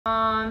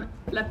La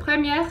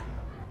première.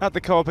 At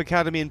the Co-op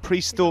Academy in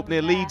Priesthorpe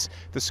near Leeds,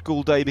 the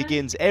school day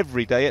begins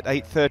every day at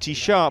 8:30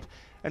 sharp.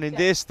 And in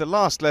this, the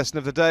last lesson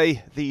of the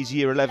day, these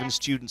Year 11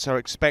 students are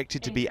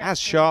expected to be as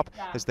sharp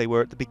as they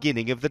were at the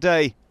beginning of the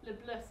day.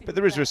 But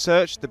there is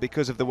research that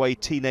because of the way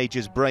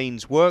teenagers'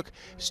 brains work,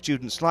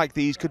 students like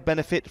these could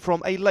benefit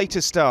from a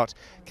later start.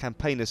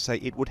 Campaigners say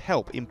it would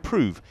help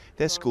improve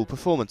their school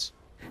performance.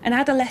 An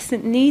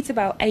adolescent needs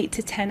about 8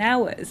 to 10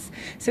 hours.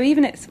 So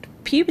even at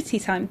puberty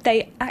time,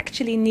 they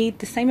actually need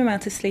the same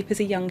amount of sleep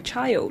as a young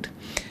child.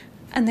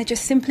 And they're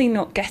just simply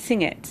not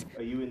getting it.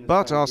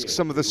 But ask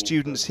some of the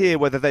students here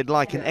whether they'd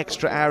like an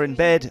extra hour in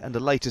bed and a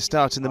later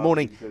start in the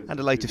morning and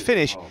a later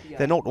finish.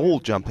 They're not all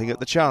jumping at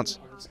the chance.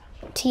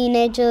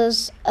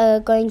 Teenagers are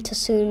going to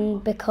soon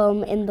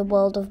become in the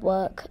world of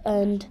work,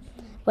 and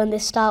when they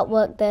start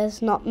work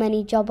there's not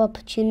many job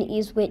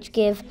opportunities which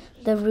give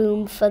the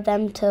room for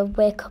them to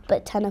wake up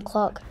at 10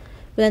 o'clock.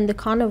 Then they're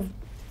kind of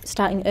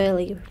starting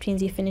early, which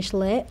means you finish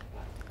late.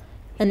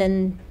 And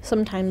then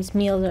sometimes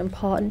meals are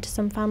important to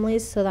some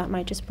families, so that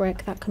might just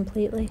break that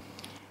completely.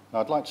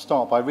 I'd like to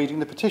start by reading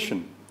the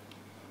petition.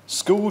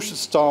 Schools should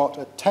start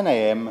at 10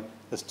 a.m.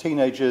 as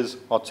teenagers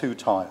are too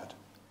tired.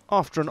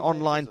 After an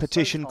online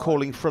petition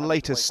calling for a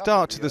later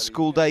start to the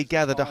school day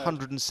gathered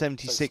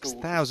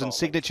 176,000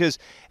 signatures,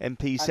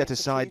 MPs set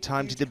aside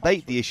time to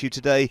debate the issue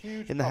today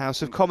in the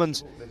House of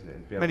Commons.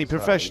 Many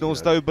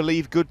professionals, though,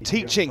 believe good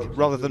teaching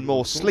rather than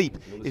more sleep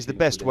is the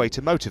best way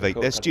to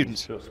motivate their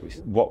students.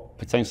 What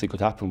potentially could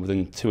happen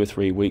within 2 or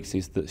 3 weeks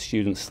is that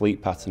students'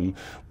 sleep pattern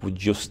would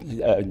just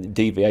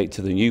deviate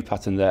to the new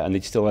pattern there, and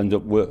they'd still end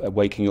up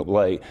waking up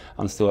late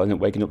and still end up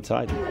waking up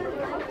tired.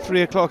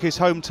 3 o'clock is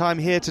home time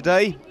here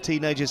today.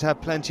 Teenagers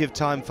have plenty of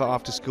time for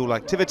after-school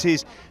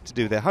activities, to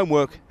do their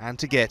homework and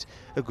to get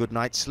a good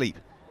night's sleep.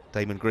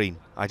 Damon Green,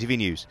 ITV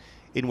News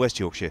in West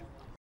Yorkshire.